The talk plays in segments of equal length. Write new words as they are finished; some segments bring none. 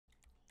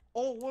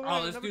Oh, wait, Oh,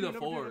 wait, let's number do two, the number two,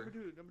 four. number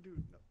two, number two.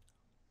 No.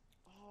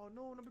 Oh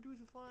no, number two is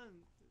fun.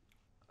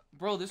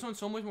 Bro, this one's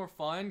so much more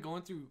fun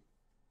going through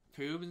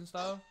tubes and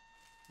stuff.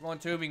 We're going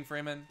tubing,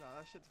 Freeman. No,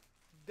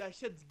 that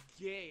shit's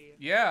gay.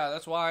 Yeah,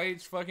 that's why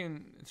it's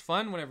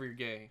fun whenever you're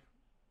gay.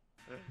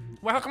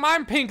 Well, how come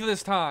I'm pink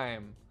this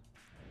time?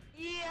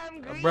 Yeah,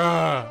 I'm green.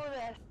 Bruh. Know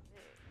that.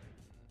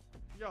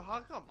 Yo, how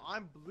come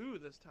I'm blue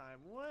this time?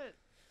 What?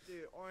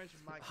 Dude, orange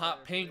is my color,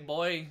 Hot pink, please.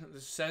 boy.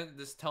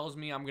 This tells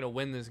me I'm gonna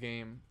win this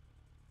game.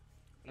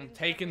 I'm Green's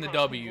taking the fucking-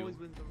 Hot pink W. always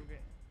wins over green.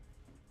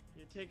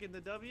 You're taking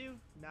the W?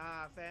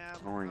 Nah, fam.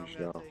 Orange, I'm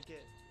gonna though. take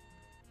it.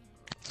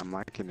 I'm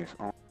liking this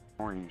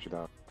orange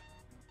though.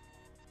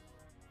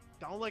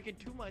 Don't like it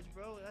too much,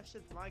 bro. That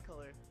shit's my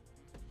color.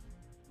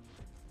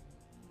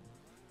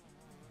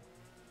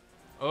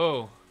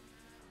 Oh.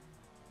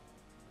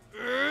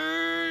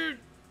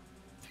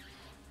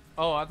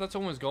 Oh, I thought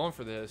someone was going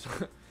for this.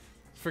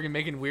 Freaking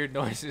making weird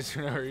noises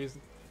for no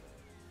reason.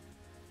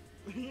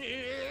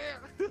 Yeah.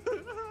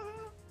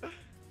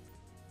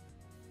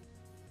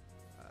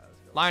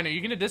 Lion, are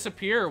you gonna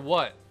disappear or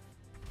what?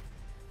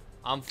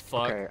 I'm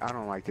fucked. Okay, I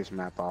don't like this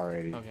map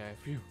already. Okay,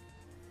 phew.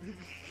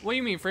 What do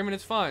you mean, Freeman?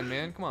 It's fun,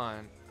 man. Come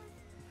on.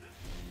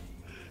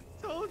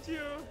 Told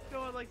you.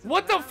 No one likes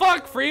What the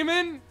fuck,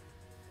 Freeman?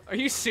 Are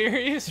you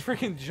serious?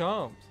 Freaking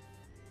jumps.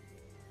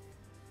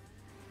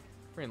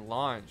 Freaking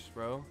launched,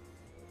 bro.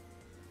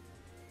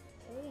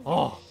 Holy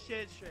Oh.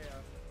 shit,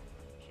 Shreya.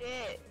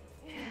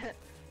 Shit.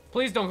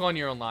 Please don't go on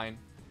your own line.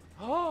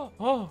 Oh,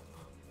 oh.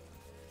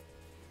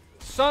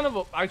 Son of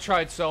a... I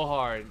tried so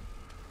hard.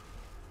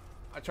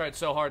 I tried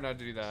so hard not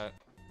to do that.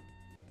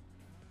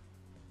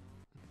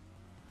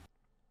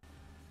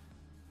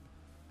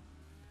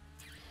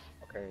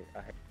 Okay, I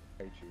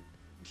hate you.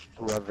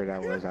 Whoever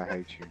that was, I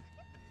hate you.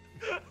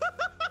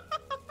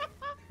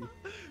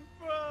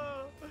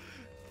 Bro,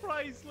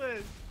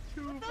 priceless.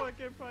 Too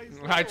fucking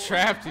priceless. I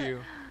trapped you.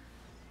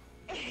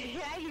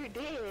 Yeah, you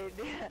did.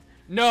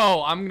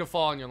 No, I'm gonna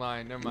fall on your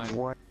line. Never mind.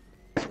 What?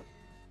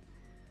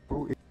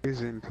 Who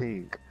is in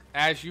pink?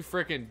 Ash, you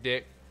freaking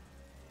dick.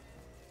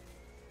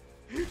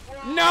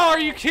 No, are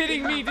you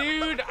kidding me,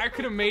 dude? I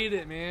could have made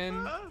it,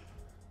 man.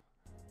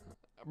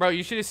 Bro,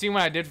 you should have seen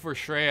what I did for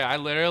Shreya. I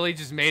literally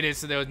just made it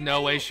so there was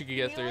no way she could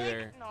get through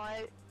there. No,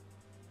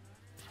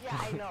 yeah,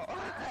 I know.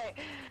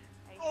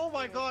 Oh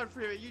my god,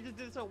 Freeman, you just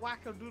did some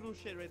wackadoodle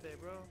shit right there,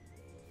 bro.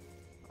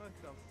 What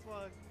the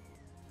fuck?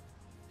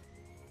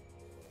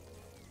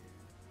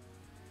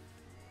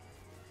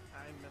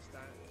 I missed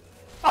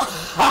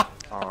that.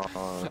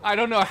 I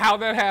don't know how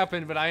that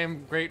happened, but I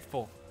am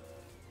grateful.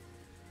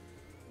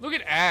 Look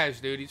at Ash,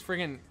 dude. He's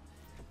freaking...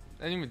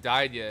 hasn't even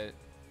died yet.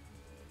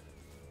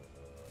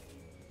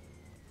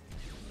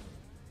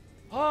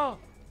 Oh!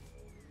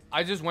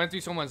 I just went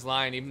through someone's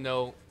line, even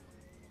though...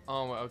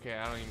 oh, okay.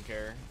 I don't even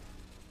care.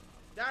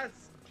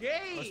 That's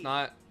gay! Let's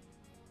not.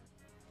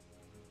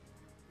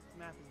 This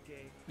map is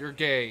gay. You're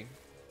gay.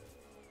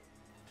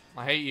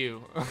 I hate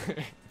you. I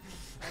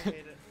hate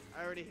it.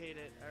 I already hate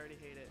it. I already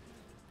hate it.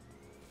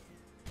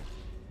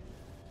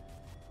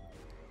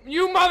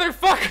 You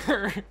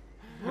motherfucker!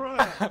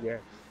 Bruh.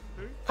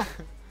 Yeah.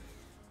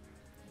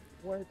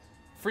 What?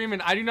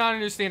 Freeman, I do not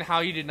understand how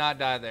you did not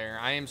die there.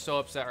 I am so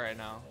upset right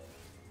now.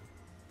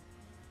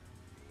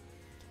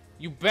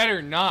 You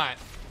better not.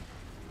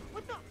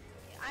 What the?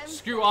 I'm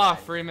Screw so off,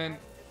 mad. Freeman.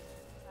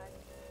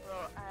 Bro,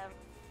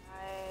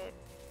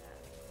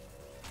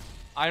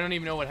 I don't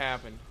even know what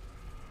happened.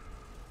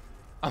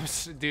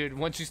 Dude,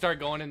 once you start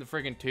going in the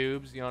friggin'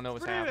 tubes, you don't know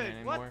what's happening Freeman,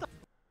 anymore. what the?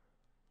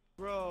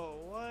 Bro,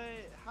 what?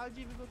 How'd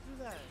you even go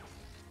through that?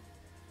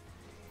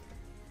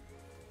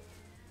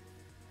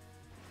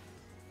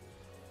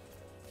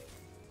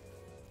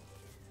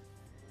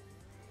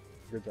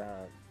 Good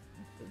job,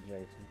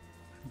 Jason.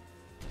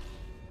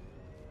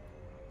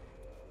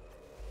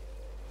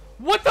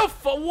 What the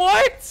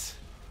what?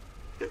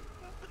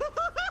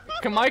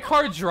 Can my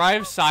car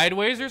drive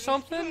sideways or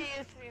something?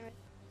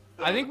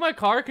 I think my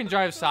car can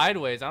drive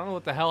sideways. I don't know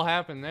what the hell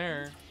happened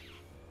there.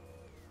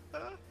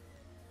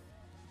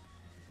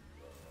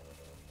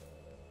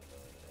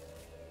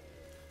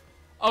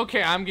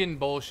 Okay, I'm getting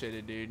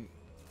bullshitted, dude.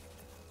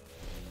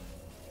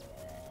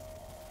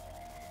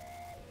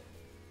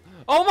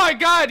 Oh my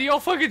god, do y'all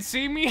fucking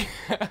see me?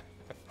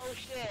 Oh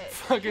shit.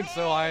 Fucking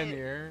so high in the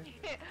air.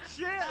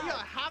 Shit, yo,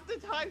 half the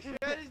time shit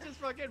is just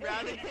fucking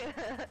rounding.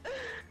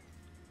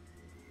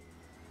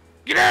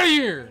 Get out of I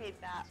here!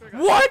 hate that.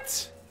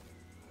 What?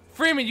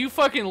 Freeman, you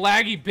fucking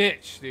laggy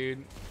bitch,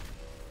 dude.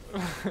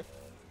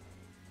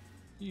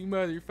 You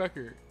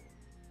motherfucker.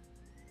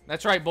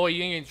 That's right, boy.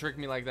 You ain't gonna trick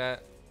me like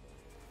that.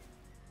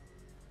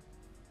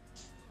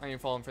 I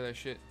ain't falling for that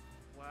shit.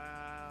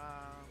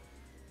 Wow.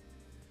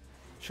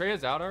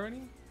 Treya's out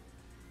already?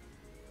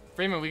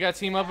 Freeman, we got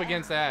team up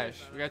against Ash.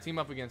 We got team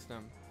up against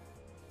him.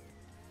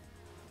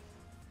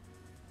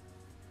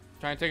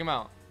 Try and take him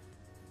out.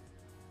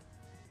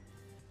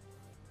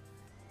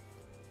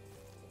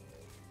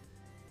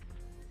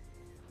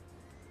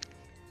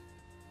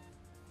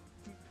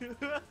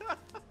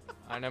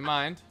 I never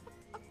mind.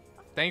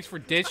 Thanks for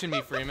ditching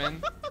me,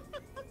 Freeman.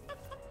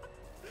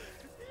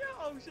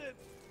 Oh shit.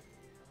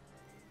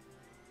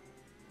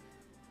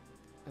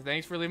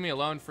 Thanks for leaving me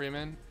alone,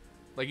 Freeman.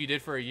 Like you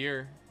did for a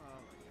year. Oh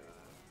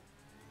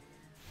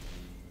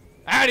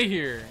my god. Out of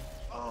here.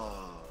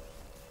 Oh.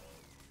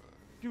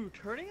 Dude,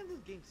 turning in this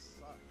game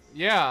sucks.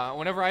 Yeah,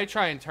 whenever I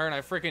try and turn,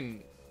 I freaking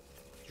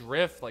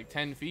drift like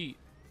 10 feet.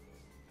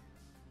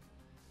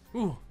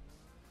 Ooh.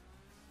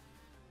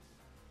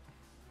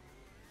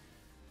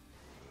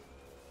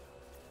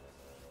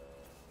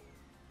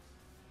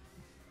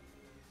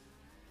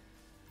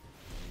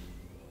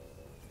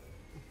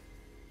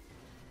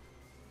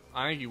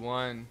 I think you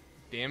won.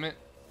 Damn it.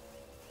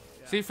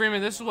 Yeah. See,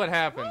 Freeman, this is what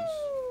happens.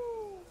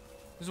 Woo!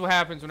 This is what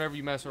happens whenever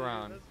you mess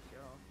around. Let's go.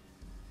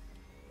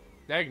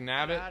 Dag Get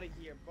nabbit. out of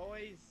here,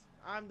 boys.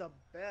 I'm the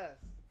best.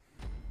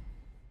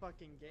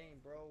 Fucking game,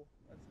 bro.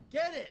 Let's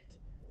get it.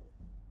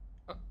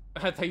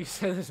 I thought you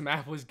said this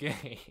map was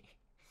gay.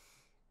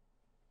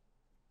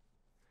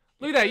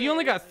 Look at that. You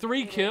only got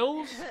 3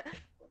 kills?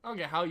 I don't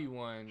get how you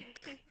won.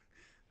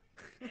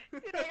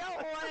 Dude, I got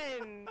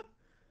one.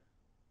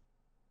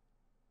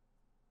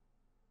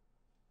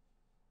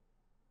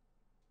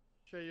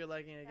 Sure, you're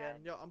lagging again.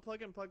 Yo,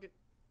 unplug and plug it.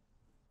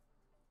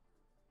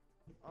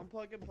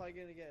 Unplug and plug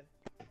it again.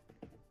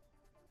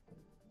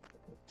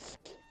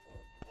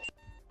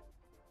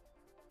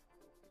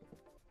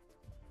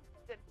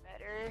 Is it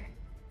better?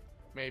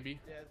 Maybe.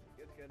 Yeah,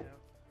 it's good now.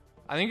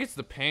 I think it's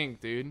the pink,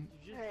 dude.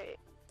 Did you Alright.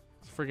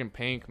 It's freaking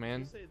pink,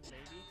 man. say it's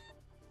maybe?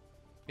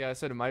 Yeah, I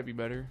said it might be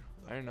better.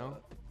 I don't know.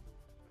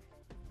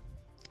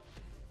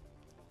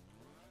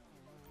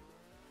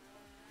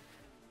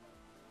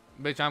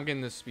 Bitch, I'm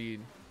getting this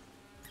speed.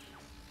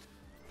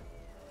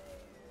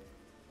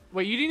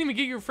 Wait, you didn't even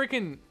get your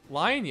freaking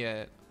line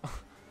yet.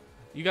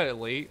 You got it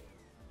late.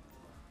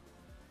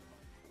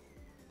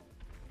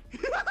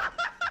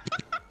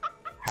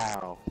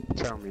 How?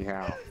 Tell me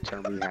how.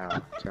 Tell me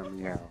how. Tell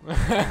me how.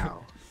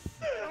 How?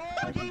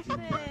 Oh,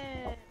 Jason!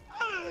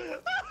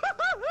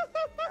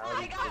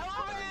 I got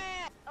over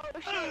it! Oh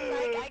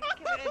shit, I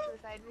committed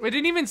suicide. It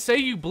didn't even say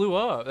you blew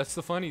up. That's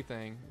the funny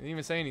thing. It didn't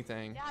even say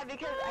anything. Yeah,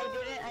 because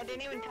I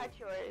didn't even touch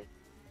yours.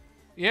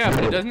 Yeah,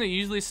 but doesn't it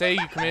usually say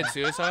you committed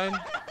suicide?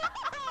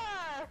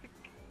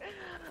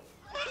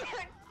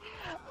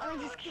 I'm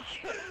just kidding.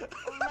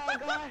 Oh my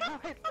god,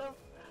 I'm so...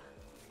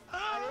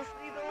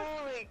 Honestly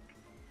though, like...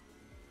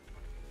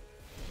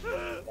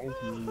 Thank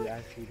you. You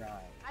actually died.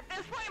 At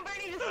this point,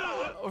 Bernie just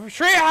stopped. Oh,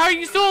 Shrey, how are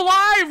you still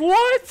alive?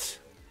 What?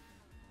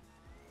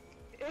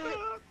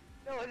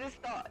 No, just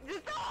stop.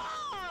 Just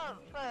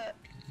stop!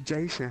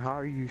 Jason, how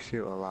are you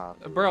still alive?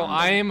 Bro,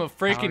 I am a How are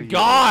freaking you?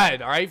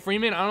 god. All right,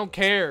 Freeman, I don't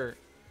care.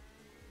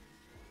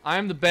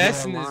 I'm the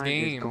best in Your this line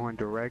is game. going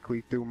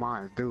directly through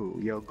mine,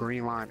 dude. Your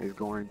green line is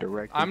going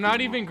directly. I'm not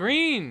through even mine.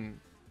 green.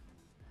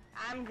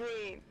 I'm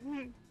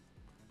green.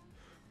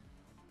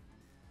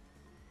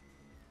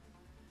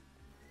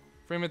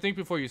 Freeman, think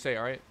before you say,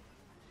 all right?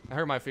 I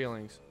hurt my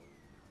feelings.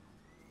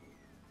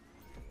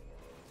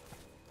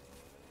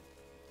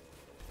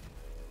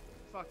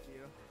 Fuck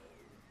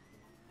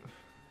you.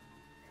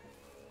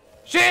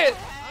 Shit!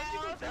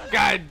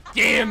 God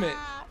damn it.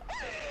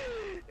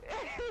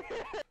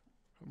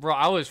 Bro,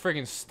 I was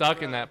freaking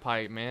stuck in that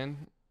pipe, man.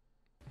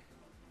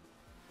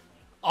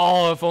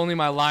 Oh, if only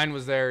my line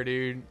was there,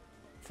 dude.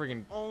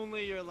 Freaking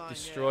Only your line.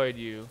 destroyed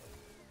you.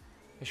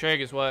 Hey, Shrey,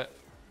 guess what?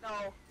 No.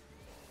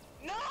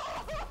 No!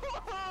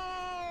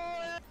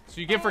 So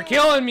you get for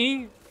killing me. You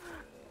know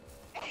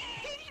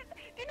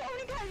how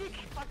many times you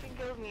fucking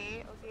killed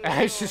me? Okay,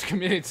 I so- just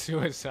committed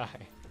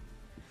suicide.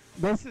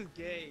 This is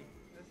gay.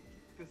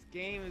 This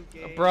game is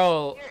gay.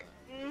 Bro,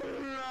 You're...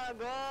 Oh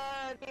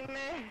god,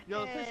 Yo,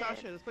 let's play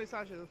Sasha. Let's play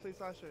Sasha. Let's play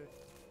Sasha. Let's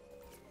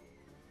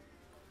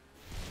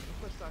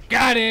play Sasha.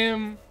 got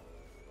him.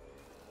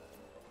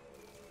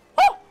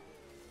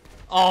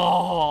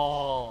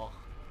 Oh.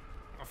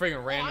 I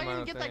freaking ran I into my didn't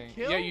own get that thing.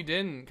 kill? Yeah, you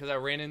didn't, because I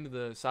ran into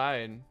the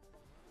side.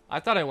 I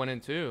thought I went in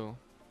too.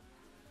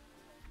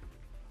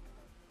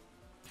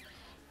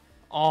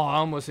 Oh, I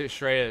almost hit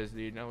Shreya's,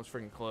 dude. That was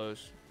freaking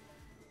close.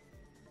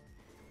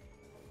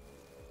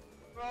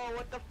 Bro,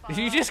 what the fuck? Did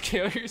you just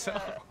kill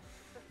yourself?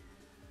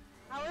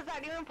 How is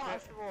that even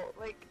possible?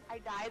 Like, I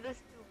died the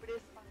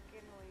stupidest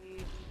fucking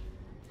way.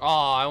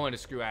 Oh, I wanted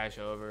to screw Ash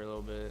over a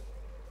little bit.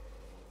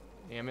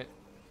 Damn it.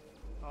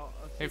 Oh,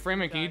 let's Hey, see if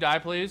Freeman, he can you died. die,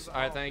 please? Oh,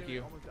 Alright, thank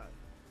you. Almost died.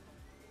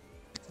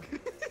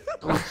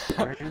 Oh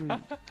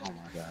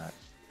my god.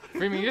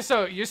 Freeman, you're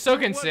so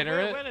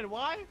considerate. When and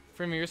why?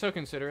 Freeman, you're so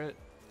considerate.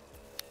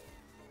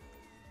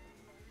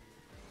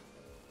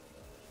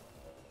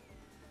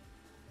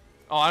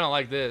 Oh, I don't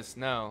like this.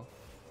 No.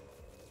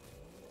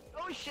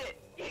 Oh shit.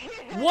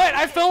 What?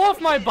 I fell off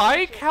my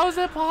bike? How is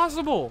that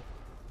possible?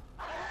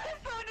 So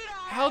did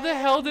I. How the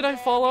hell did I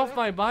fall off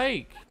my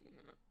bike?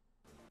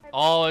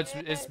 Oh,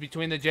 it's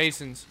between the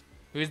Jasons.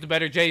 Who's the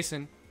better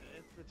Jason?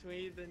 It's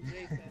between the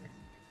Jason.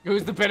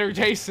 Who's the better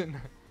Jason?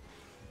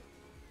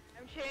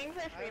 I'm cheering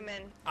for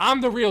Freeman. I'm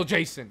the real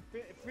Jason.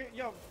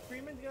 Yo,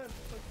 Freeman's gonna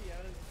put the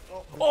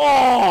out.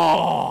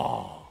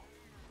 Oh!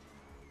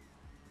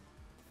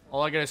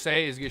 All I gotta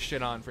say is get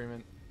shit on,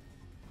 Freeman.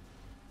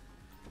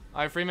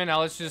 All right, Freeman. Now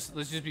let's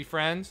just be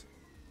friends.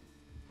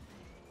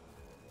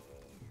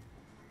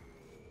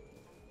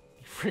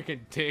 You freaking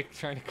dick,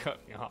 trying to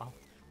cut me off.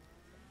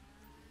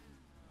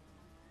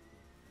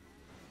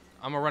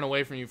 I'm gonna run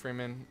away from you,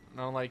 Freeman.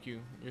 I don't like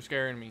you. You're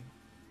scaring me.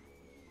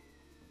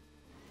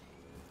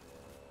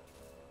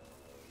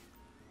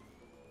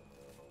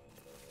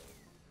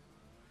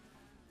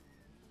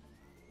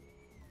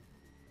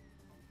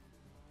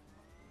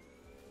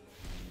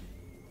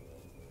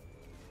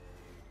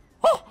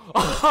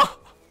 Oh!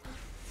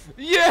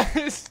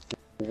 Yes!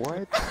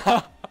 What?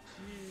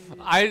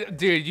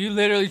 Dude, you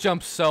literally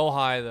jumped so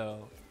high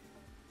though.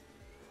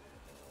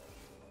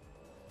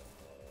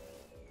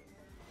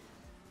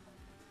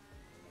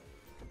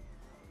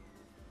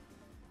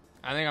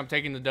 I think I'm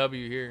taking the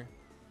W here.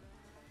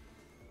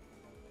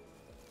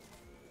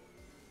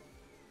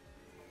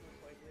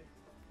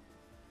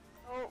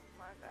 Oh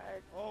my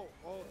god. Oh,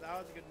 that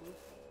was a good move.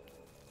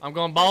 I'm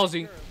going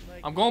ballsy.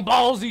 I'm going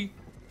ballsy.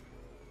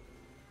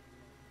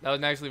 That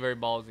was actually very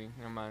ballsy.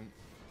 Never mind.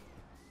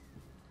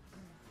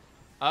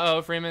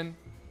 Uh-oh, Freeman.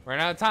 We're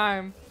out of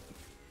time.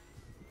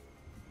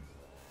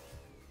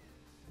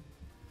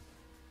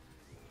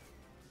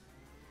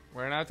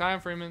 We're out of time,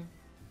 Freeman.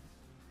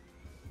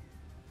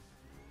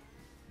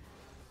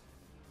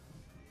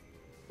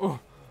 Ooh.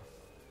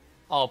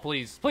 Oh,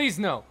 please. Please,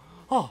 no.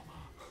 Oh.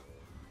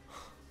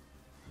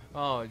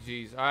 Oh,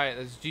 jeez. All right,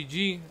 that's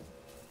GG.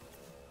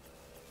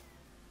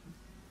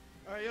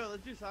 All right, yo,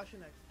 let's do Sasha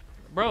next.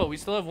 Bro, we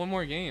still have one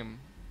more game.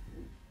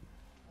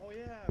 Oh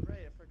yeah, right.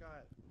 I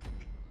forgot.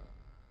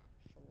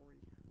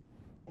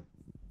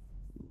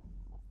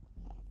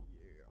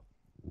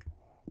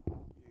 Yeah.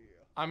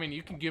 I mean,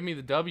 you can give me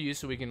the W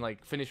so we can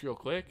like finish real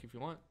quick if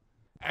you want.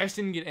 Ash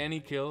didn't get any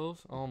kills.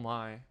 Oh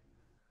my.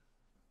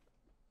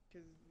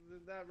 Cause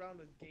that round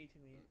was gay to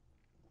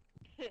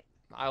me.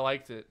 I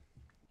liked it.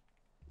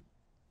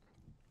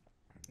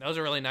 That was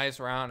a really nice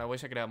round. I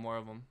wish I could have more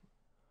of them.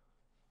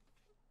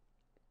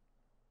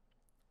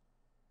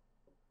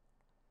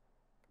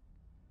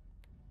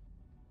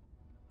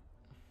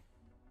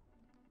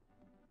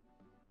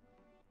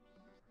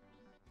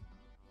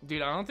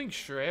 Dude, I don't think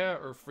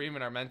Shreya or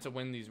Freeman are meant to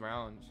win these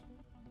rounds.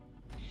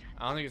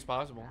 I don't think it's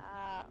possible.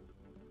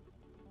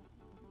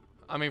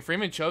 I mean,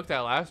 Freeman choked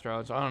that last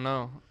round, so I don't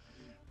know.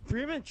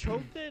 Freeman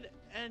choked it,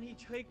 and he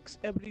chokes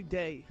every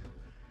day.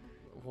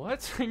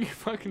 What are you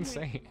fucking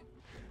saying?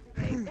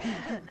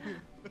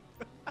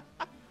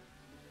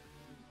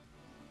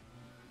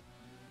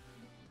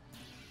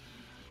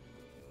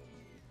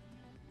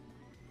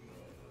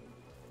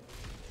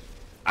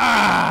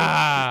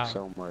 Ah!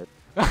 So much.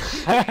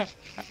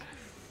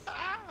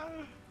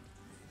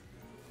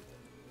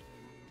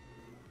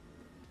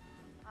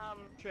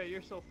 Trey,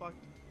 you're so fucked.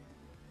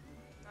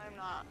 I'm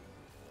not.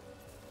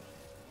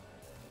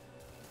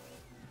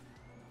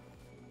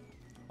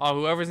 Oh,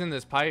 whoever's in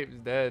this pipe is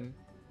dead.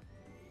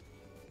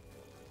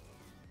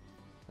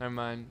 Never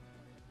mind.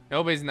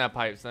 Nobody's in that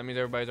pipe, so that means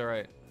everybody's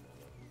alright.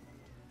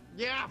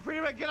 Yeah,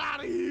 Freeman, get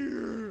out of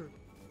here!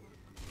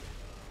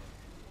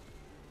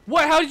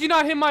 What? How did you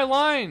not hit my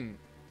line?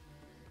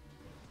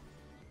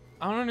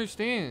 I don't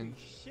understand.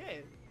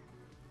 Shit.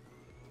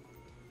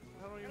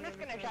 I'm just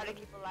gonna try to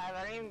keep alive.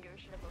 I don't even give a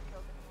shit about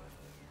kills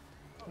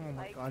anymore. Oh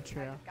my god,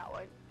 Trey. I just got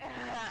one.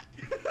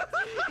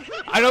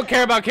 I don't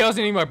care about kills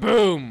anymore.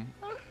 Boom.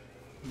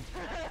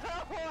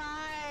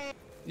 Why?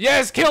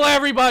 Yes, kill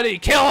everybody.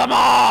 Kill them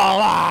all.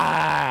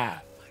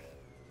 Ah!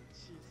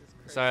 Jesus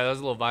Christ. Sorry, that was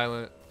a little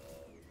violent.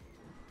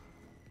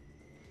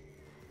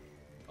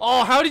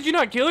 Oh, how did you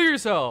not kill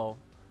yourself?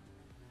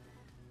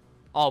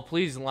 Oh,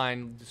 please,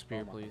 line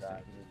disappear, Oh my please.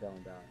 God, he's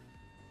going down.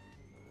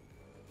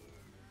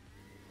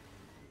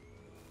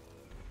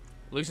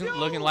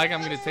 Looking like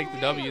I'm gonna take the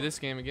W this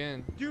game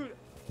again. Dude.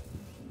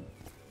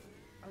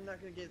 I'm not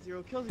gonna get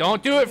 0 kills.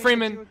 Don't do I'm it, gonna get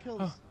Freeman. 0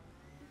 kills.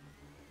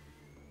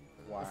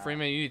 Wow.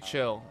 Freeman, you need to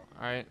chill.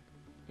 All right,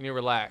 you need to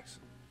relax.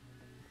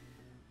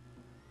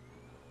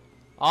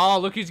 Oh,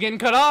 look who's getting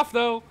cut off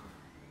though.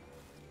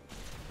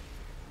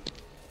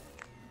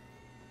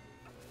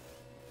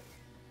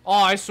 Oh,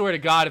 I swear to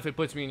God, if it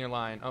puts me in your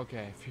line.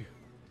 Okay, phew.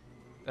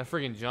 That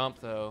friggin' jump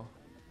though.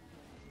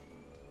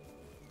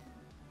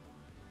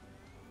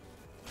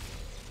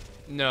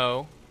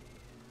 No.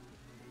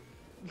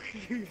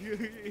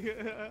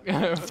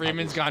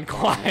 Freeman's gone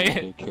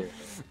quiet.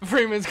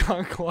 Freeman's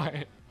gone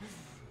quiet.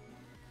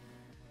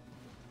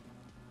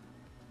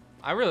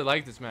 I really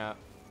like this map.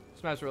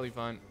 This map's really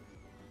fun.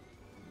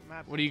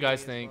 Map's What do you guys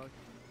gay as think? fuck.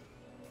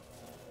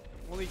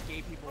 Only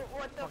gay people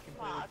What the fucking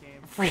play fuck? this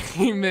game.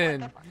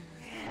 Freeman.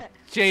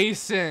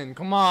 Jason,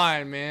 come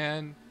on,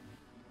 man.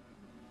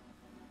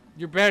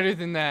 You're better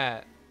than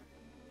that.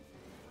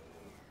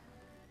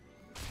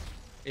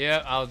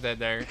 Yep, I was dead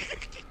there.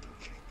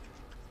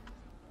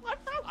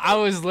 I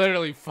was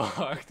literally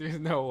fucked. There's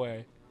no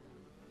way.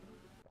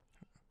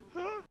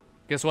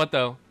 Guess what,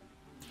 though?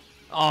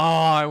 Oh,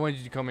 I wanted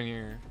you to come in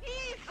here.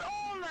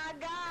 Oh my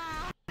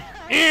god!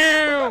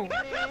 Ew!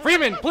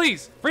 Freeman,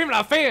 please! Freeman,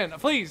 I'm a fan!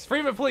 Please!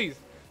 Freeman, please!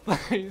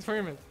 Please,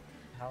 Freeman.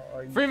 How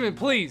are you? Freeman,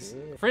 please!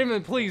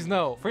 Freeman, please,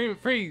 no! Freeman,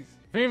 please!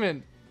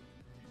 Freeman!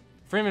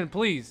 Freeman,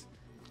 please!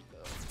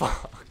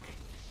 Fuck.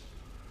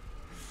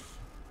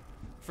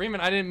 Freeman,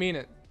 I didn't mean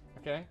it.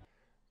 Okay?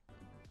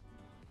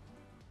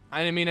 I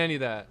didn't mean any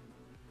of that.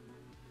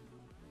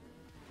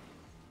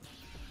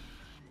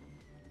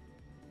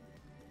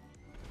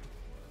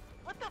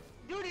 What the?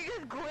 Dude, he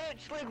just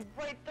glitched like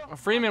right the.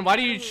 Freeman, why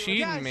do you fuck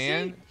cheating, Yeah,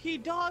 man? see? He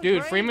does,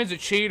 Dude, right? Freeman's a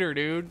cheater,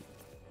 dude.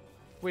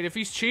 Wait, if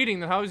he's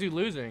cheating, then how is he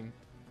losing?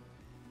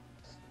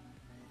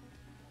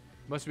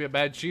 Must be a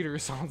bad cheater or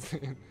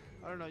something.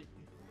 I don't know.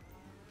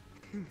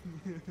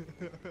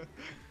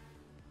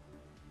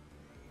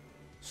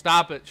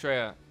 Stop it,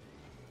 Shreya.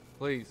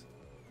 Please.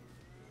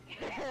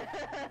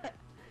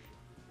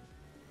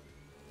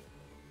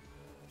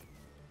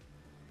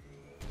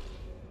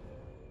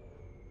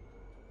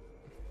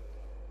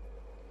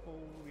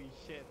 Holy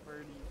shit,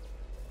 Birdie.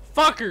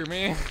 Fucker,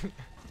 man.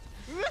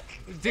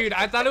 Dude,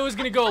 I thought it was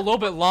gonna go a little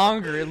bit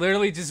longer. It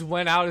literally just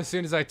went out as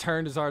soon as I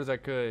turned as hard as I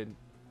could.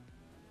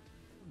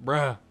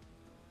 Bruh.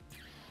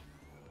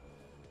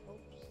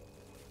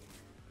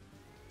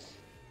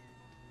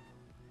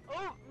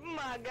 Oh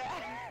my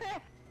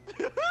god.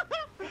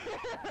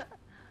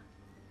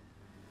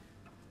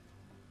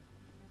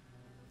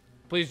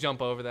 Please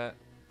jump over that.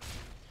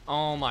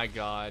 Oh my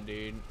god,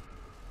 dude.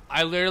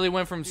 I literally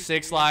went from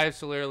 6 lives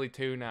to literally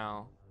 2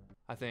 now.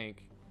 I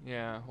think.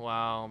 Yeah,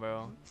 wow,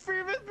 bro.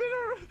 Freeman's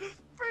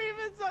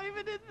not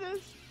even in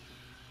this.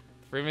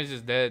 Freeman's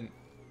just dead.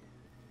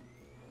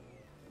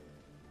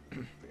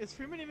 Is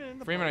Freeman even in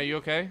the Freeman, are party? you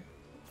okay?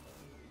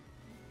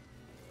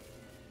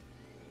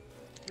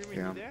 Freeman,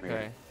 Yeah, you there?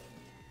 Okay.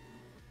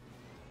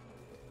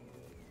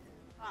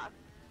 Fuck.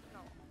 No.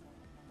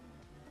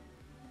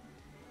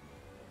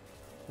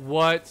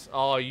 What?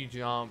 Oh, you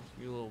jumped,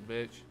 you little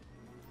bitch.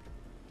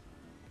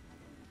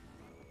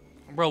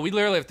 Bro, we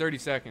literally have 30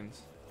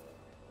 seconds.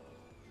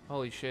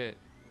 Holy shit.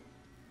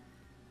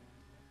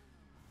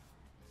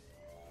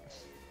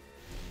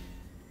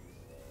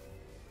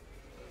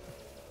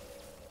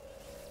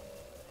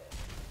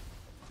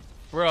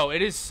 Bro,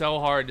 it is so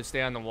hard to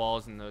stay on the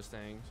walls in those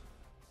things.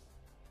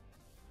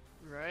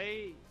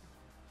 Right.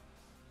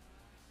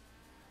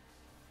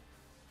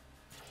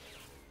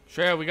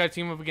 Shreya, we gotta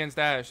team up against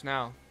Ash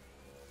now.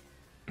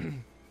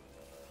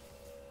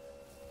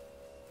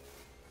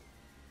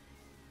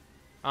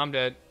 I'm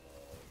dead.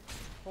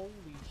 Holy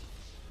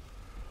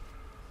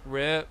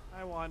Rip.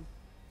 I won.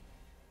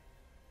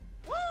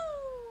 Woo!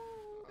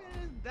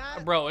 Is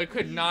that Bro, it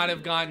could not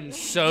have gotten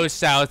so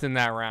south in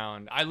that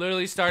round. I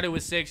literally started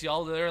with 6.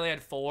 Y'all literally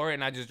had 4,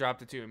 and I just dropped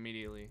to 2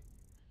 immediately.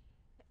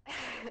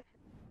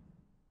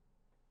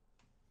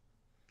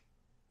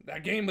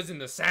 That game was in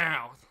the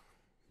south.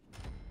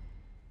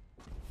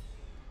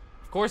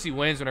 Of course he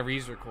wins whenever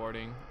he's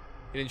recording.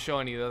 He didn't show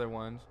any of the other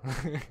ones.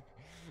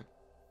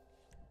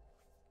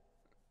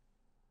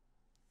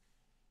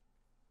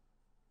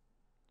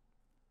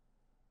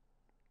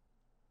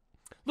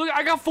 Look,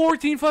 I got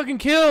 14 fucking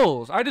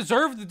kills. I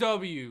deserve the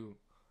W.